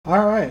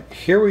Alright,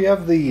 here we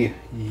have the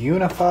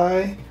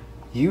UniFi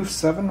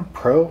U7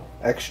 Pro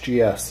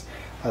XGS.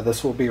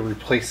 This will be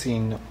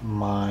replacing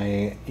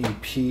my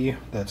AP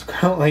that's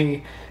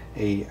currently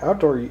a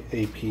outdoor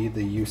AP,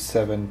 the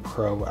U7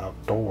 Pro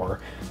Outdoor.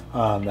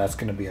 That's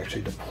going to be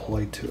actually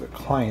deployed to a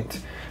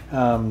client.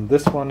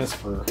 This one is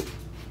for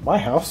my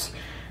house,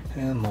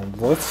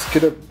 and let's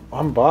get it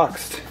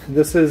unboxed.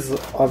 This is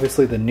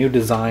obviously the new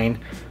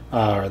design,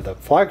 or the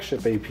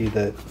flagship AP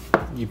that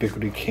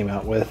Ubiquiti came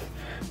out with.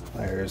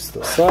 There's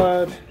the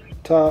side,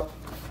 top,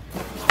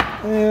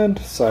 and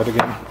side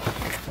again.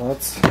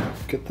 Let's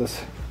get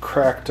this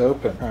cracked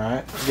open.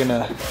 Alright, I'm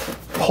gonna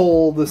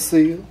pull the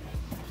seal.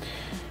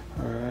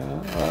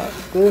 Alright,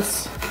 like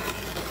this.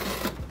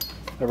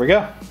 There we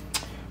go.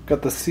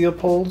 Got the seal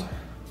pulled.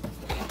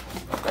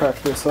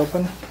 Crack this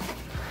open.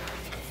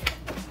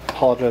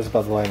 Apologize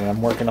about the lighting.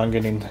 I'm working on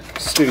getting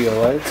studio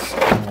lights.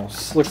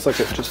 Almost looks like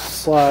it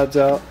just slides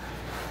out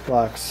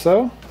like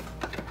so.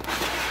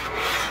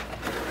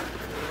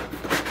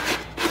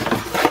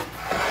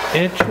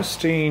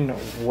 Interesting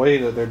way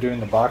that they're doing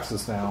the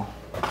boxes now.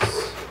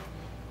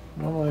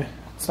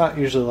 It's not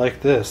usually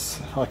like this.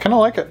 I kind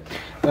of like it.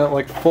 And it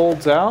like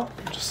folds out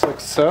just like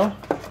so.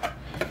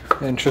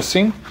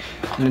 Interesting.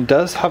 And it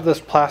does have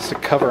this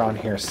plastic cover on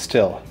here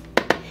still.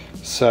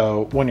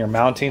 So when you're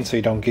mounting, so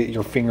you don't get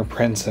your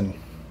fingerprints and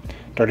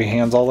dirty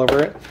hands all over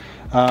it.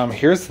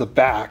 Here's the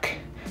back.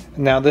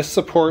 Now this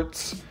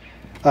supports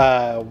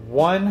 1,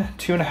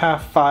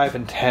 2.5, 5,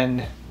 and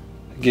 10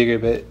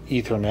 gigabit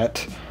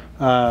Ethernet.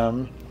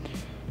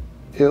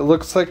 It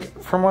looks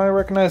like, from what I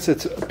recognize,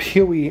 it's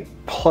PoE++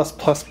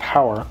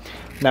 power.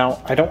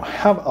 Now, I don't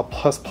have a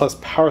plus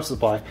power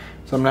supply,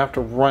 so I'm gonna have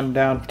to run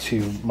down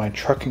to my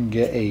truck and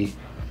get a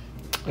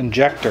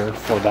injector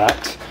for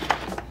that.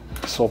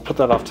 So I'll put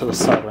that off to the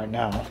side right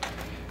now.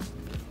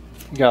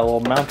 You got a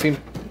little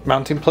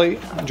mounting plate,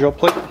 drill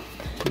plate.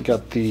 You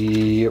got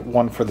the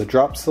one for the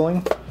drop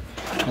ceiling,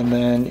 and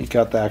then you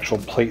got the actual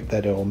plate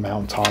that it will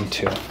mount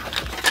onto.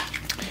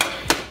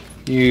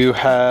 You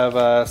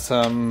have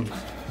some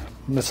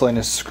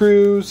miscellaneous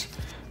screws,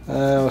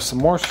 some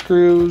more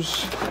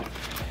screws.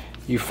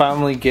 You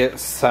finally get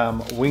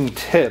some wing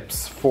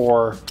tips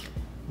for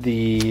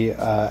the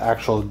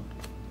actual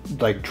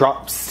like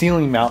drop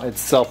ceiling mount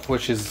itself,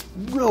 which is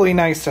really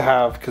nice to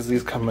have because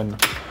these come in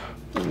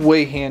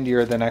way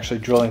handier than actually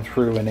drilling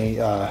through in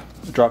a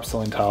drop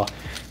ceiling tile.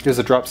 Here's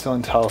the drop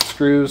ceiling tile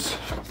screws,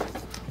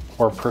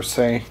 or per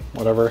se,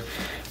 whatever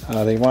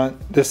they want.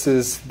 This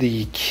is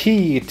the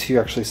key to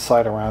actually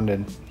slide around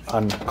and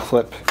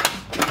unclip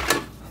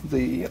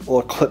the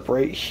little clip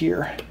right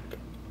here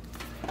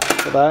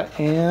for that,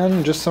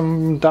 and just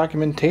some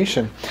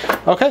documentation.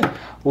 Okay,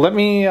 let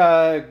me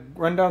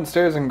run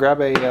downstairs and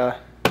grab a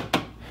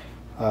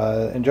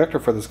injector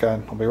for this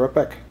guy. I'll be right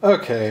back.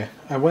 Okay,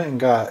 I went and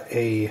got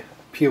a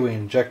PoE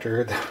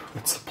injector that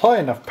would supply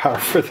enough power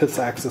for this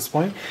access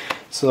point.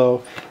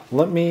 So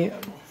let me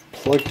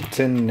plug it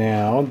in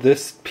now.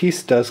 This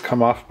piece does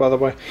come off, by the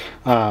way.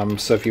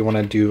 So if you want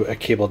to do a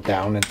cable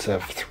down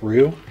instead of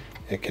through,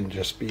 it can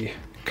just be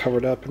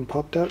covered up and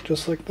popped out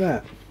just like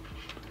that.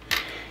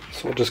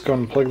 So we'll just go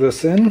and plug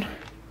this in.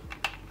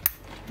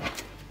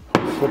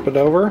 Flip it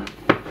over.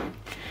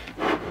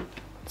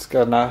 It's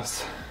got a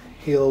nice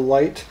halo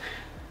light.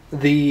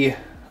 The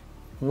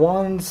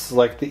ones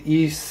like the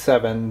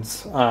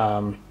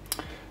E7s,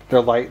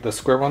 they're like the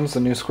square ones,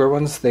 the new square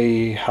ones,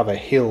 they have a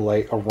halo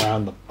light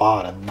around the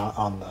bottom, not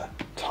on the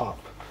top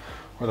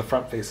or the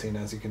front facing,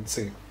 as you can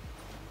see.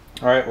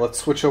 Alright, let's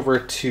switch over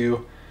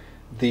to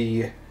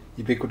the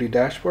Ubiquiti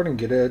dashboard and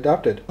get it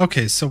adopted.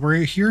 Okay, so we're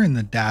here in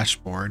the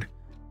dashboard.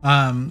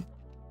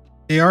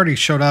 They already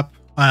showed up.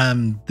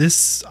 I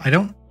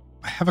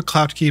have a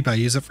cloud key, but I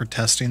use it for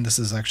testing. This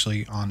is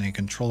actually on a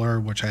controller,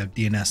 which I have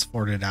DNS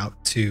forwarded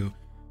out to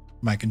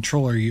my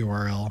controller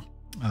URL,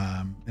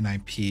 an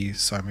IP,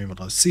 so I'm able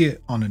to see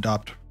it on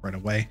adopt right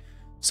away.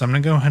 So I'm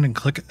going to go ahead and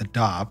click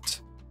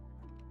adopt,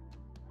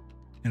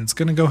 and it's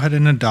going to go ahead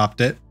and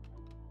adopt it.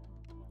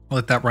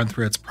 Let that run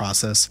through its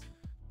process.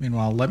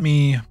 Meanwhile, let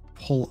me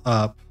pull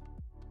up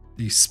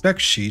the spec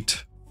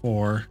sheet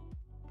for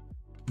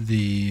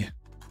the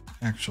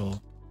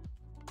actual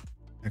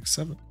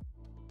X7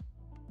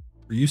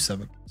 or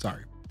U7,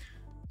 sorry.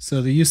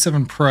 So the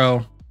U7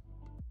 Pro,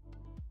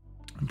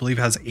 I believe,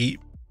 has 8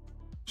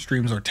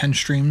 streams or 10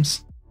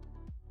 streams.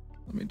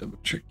 Let me double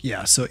check.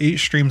 Yeah, so 8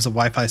 streams of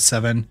Wi-Fi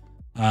 7.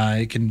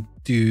 It can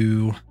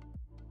do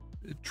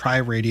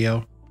tri-radio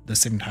at the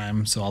same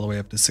time, so all the way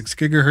up to 6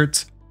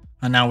 gigahertz.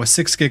 Now with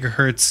 6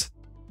 gigahertz,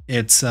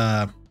 it's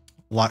a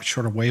lot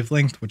shorter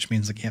wavelength, which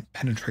means it can't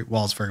penetrate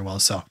walls very well.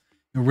 So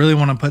you really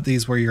want to put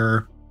these where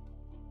your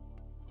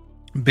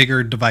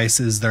bigger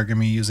devices, they're going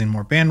to be using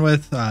more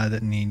bandwidth,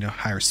 that need a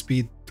higher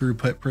speed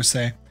throughput per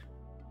se.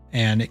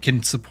 And it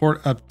can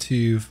support up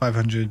to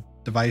 500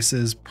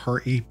 devices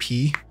per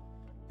AP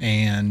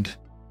and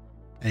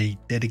a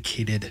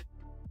dedicated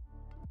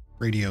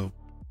radio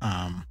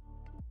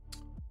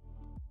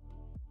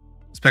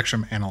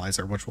spectrum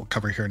analyzer, which we'll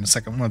cover here in a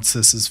second once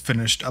this is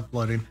finished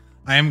uploading.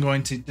 I am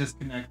going to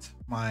disconnect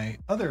my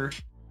other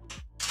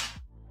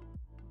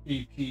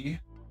EP.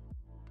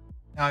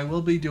 Now I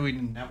will be doing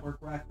a network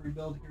rack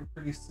rebuild here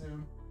pretty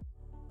soon.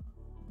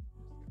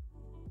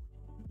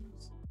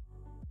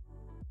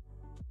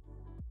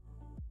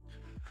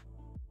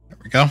 There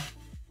we go.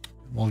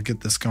 We'll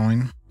get this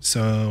going.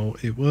 So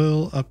it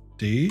will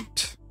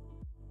update.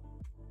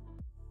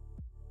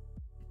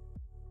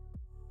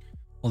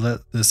 Well,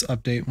 this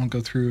update will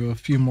go through a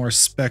few more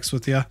specs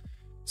with you.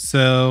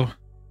 So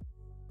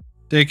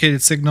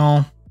dedicated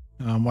signal,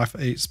 Wi-Fi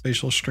 8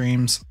 spatial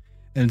streams.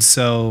 And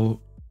so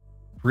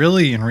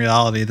really in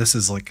reality, this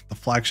is like the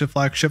flagship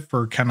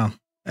for kind of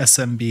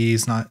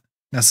SMBs, not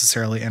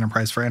necessarily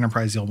enterprise. For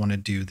enterprise, you'll want to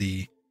do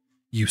the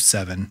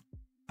U7,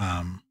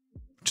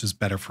 which is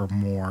better for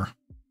more,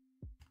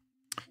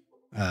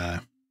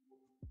 or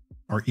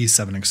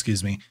E7,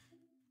 excuse me,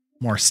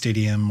 more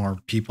stadium, more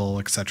people,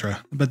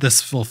 etc. But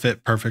this will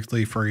fit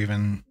perfectly for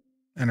even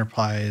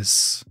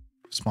enterprise,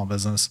 small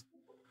business.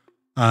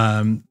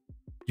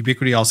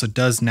 Ubiquiti also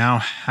does now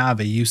have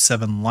a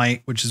U7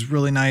 Lite, which is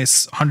really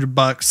nice,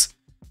 $100.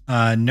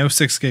 No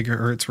 6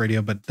 gigahertz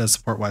radio, but does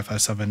support Wi-Fi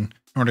 7.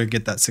 In order to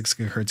get that 6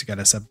 gigahertz, you got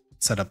to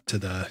set up to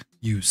the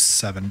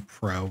U7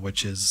 Pro,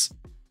 which is,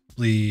 I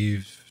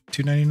believe,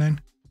 $299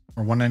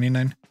 or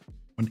 $199,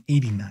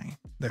 $189.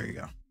 There you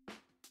go.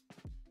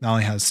 It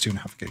only has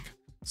 2.5 gig.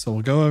 So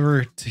we'll go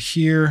over to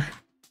here.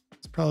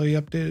 It's probably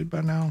updated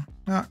by now.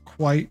 Not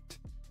quite.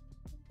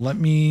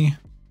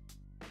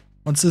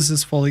 Once this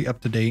is fully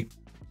up to date,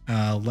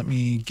 let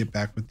me get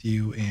back with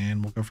you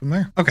and we'll go from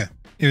there. Okay,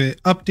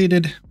 it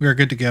updated. We are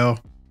good to go.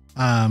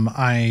 So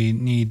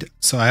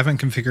I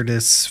haven't configured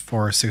this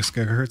for 6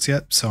 gigahertz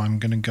yet. So I'm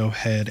going to go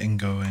ahead and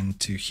go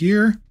into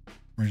here.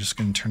 We're just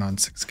going to turn on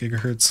 6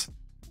 gigahertz.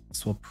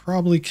 This will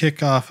probably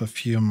kick off a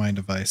few of my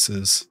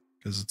devices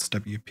because it's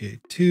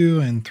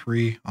WPA2 and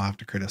 3. I'll have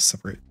to create a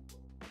separate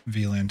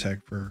VLAN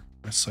tag for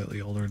my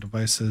slightly older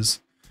devices.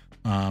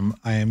 I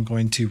am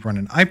going to run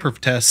an iPerf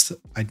test.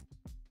 I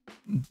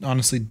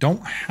honestly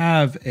don't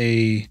have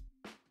a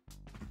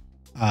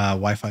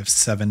Wi-Fi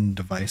 7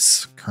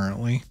 device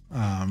currently.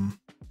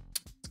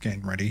 It's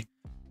getting ready.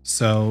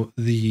 So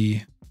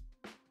the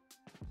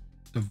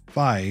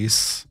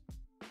device,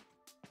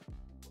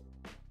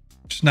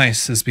 which is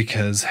nice, is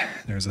because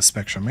there's a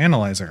spectrum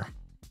analyzer.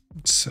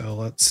 So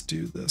let's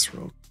do this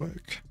real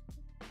quick.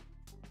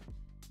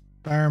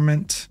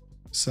 Environment.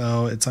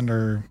 So it's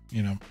under,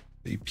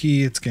 AP.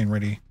 It's getting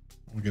ready.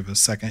 We'll give it a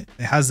second.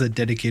 It has a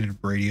dedicated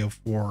radio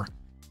for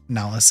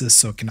analysis,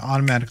 so it can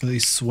automatically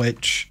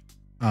switch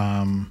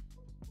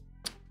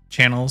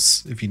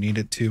channels if you need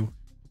it to,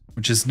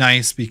 which is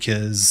nice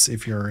because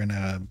if you're in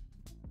a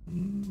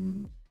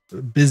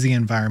busy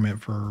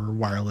environment for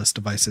wireless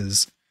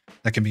devices,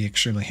 that can be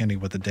extremely handy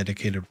with a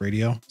dedicated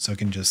radio. So it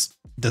can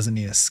doesn't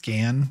need a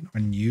scan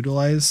and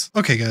utilize.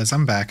 Okay, guys,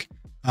 I'm back.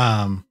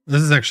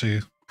 This is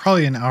actually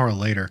probably an hour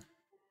later.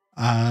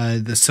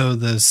 So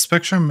the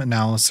spectrum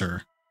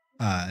analysis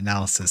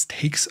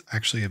takes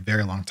actually a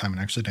very long time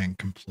and actually didn't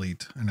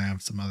complete. And I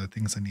have some other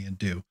things I need to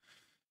do.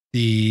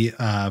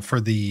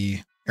 For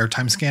the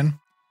airtime scan,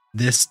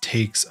 this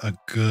takes a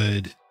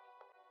good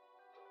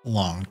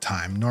long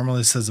time.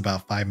 Normally it says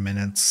about 5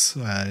 minutes.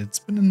 It's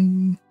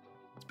been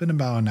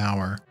about an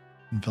hour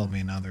in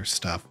filming other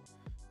stuff.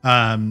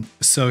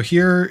 So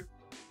here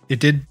it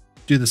did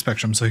do the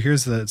spectrum. So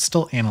here's it's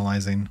still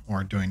analyzing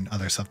or doing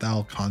other stuff.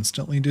 That'll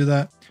constantly do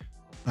that.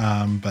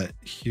 But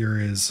here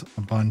is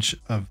a bunch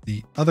of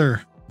the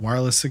other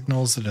wireless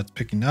signals that it's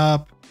picking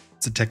up.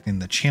 It's detecting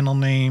the channel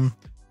name.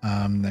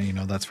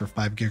 That's for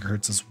 5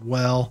 gigahertz as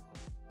well.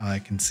 I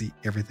can see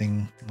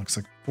everything. Looks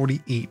like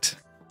 48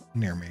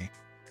 near me.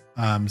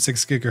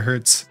 6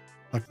 gigahertz.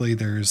 Luckily,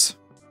 there's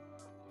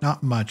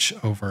not much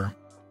over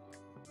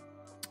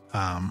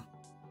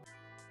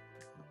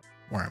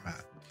where I'm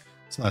at.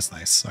 So that's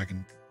nice. So I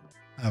can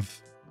have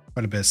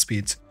quite a bit of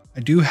speeds. I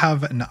do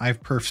have an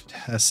iPerf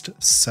test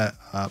set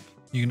up.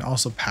 You can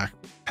also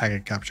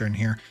packet capture in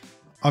here.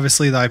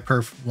 Obviously, the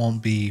iPerf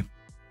won't be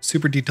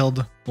super detailed.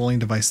 The only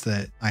device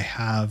that I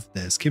have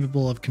that is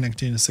capable of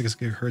connecting to 6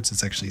 gigahertz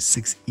is actually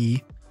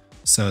 6E.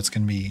 So it's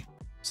going to be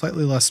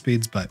slightly less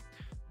speeds, but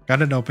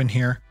got it open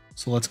here.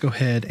 So let's go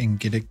ahead and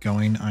get it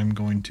going. I'm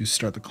going to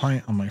start the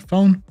client on my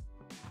phone.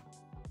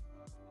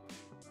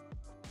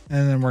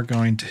 And then we're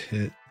going to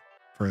hit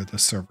for the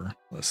server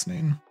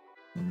listening.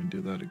 Let me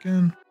do that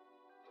again.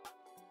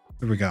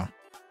 There we go.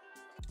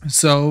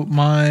 So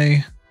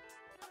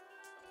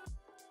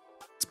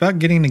it's about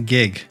getting a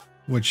gig,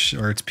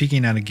 it's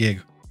peaking at a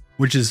gig,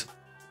 which is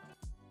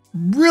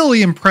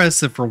really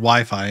impressive for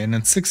Wi-Fi, and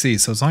it's 6E,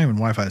 so it's not even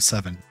Wi-Fi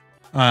 7,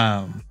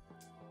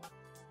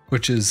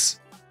 which is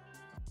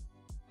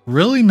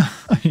really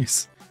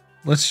nice.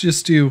 Let's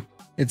just do.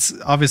 It's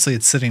obviously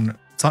it's sitting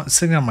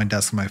on my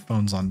desk. My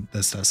phone's on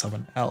this desk. I have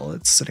an L.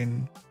 It's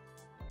sitting.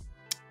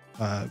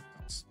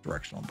 It's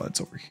directional, but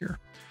it's over here.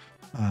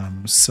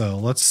 So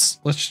let's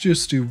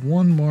just do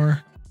one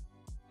more.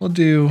 We'll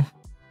do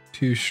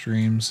 2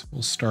 streams.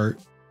 We'll start.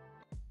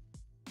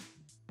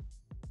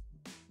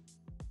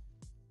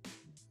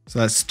 So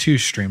that's 2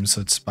 streams.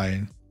 So it's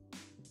by,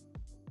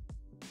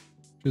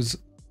 just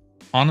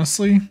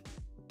honestly,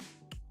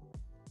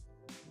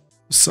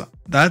 so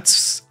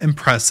that's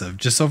impressive.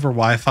 Just over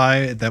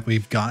Wi-Fi that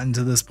we've gotten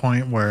to this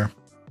point where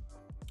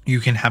you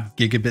can have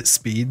gigabit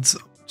speeds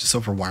just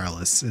over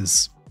wireless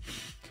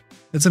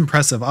it's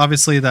impressive.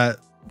 Obviously that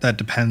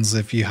depends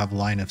if you have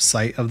line of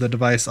sight of the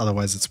device.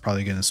 Otherwise it's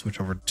probably going to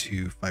switch over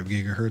to 5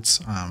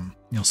 gigahertz.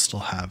 You'll still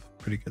have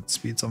pretty good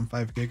speeds on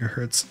 5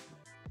 gigahertz,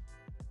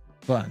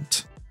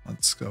 but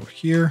let's go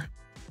here.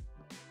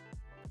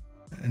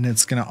 And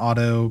it's going to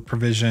auto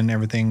provision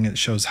everything. It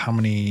shows how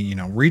many,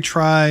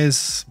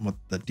 retries, what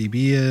the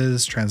dB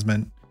is,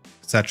 transmit,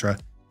 etc.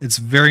 It's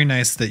very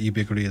nice that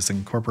Ubiquiti has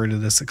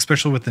incorporated this,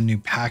 especially with the new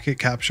packet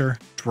capture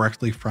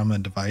directly from a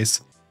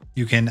device.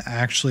 You can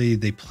actually,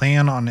 they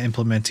plan on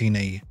implementing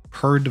a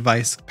per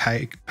device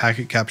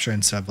packet capture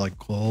instead of like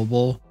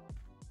global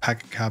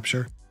packet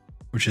capture,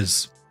 which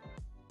is,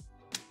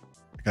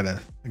 I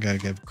gotta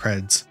give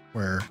creds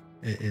where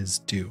it is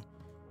due.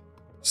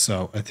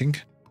 So I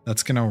think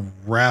that's gonna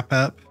wrap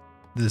up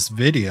this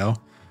video.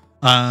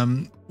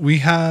 We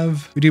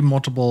do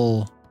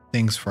multiple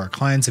things for our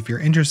clients. If you're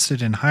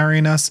interested in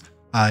hiring us,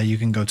 you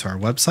can go to our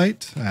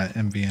website at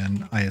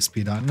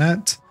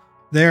mvnisp.net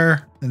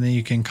there, and then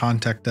you can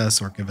contact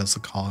us or give us a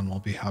call, and we'll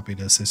be happy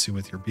to assist you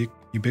with your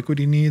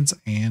Ubiquiti needs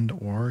and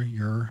or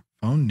your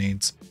phone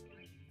needs.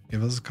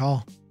 Give us a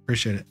call.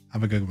 Appreciate it.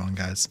 Have a good one,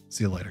 guys.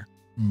 See you later.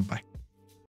 Bye.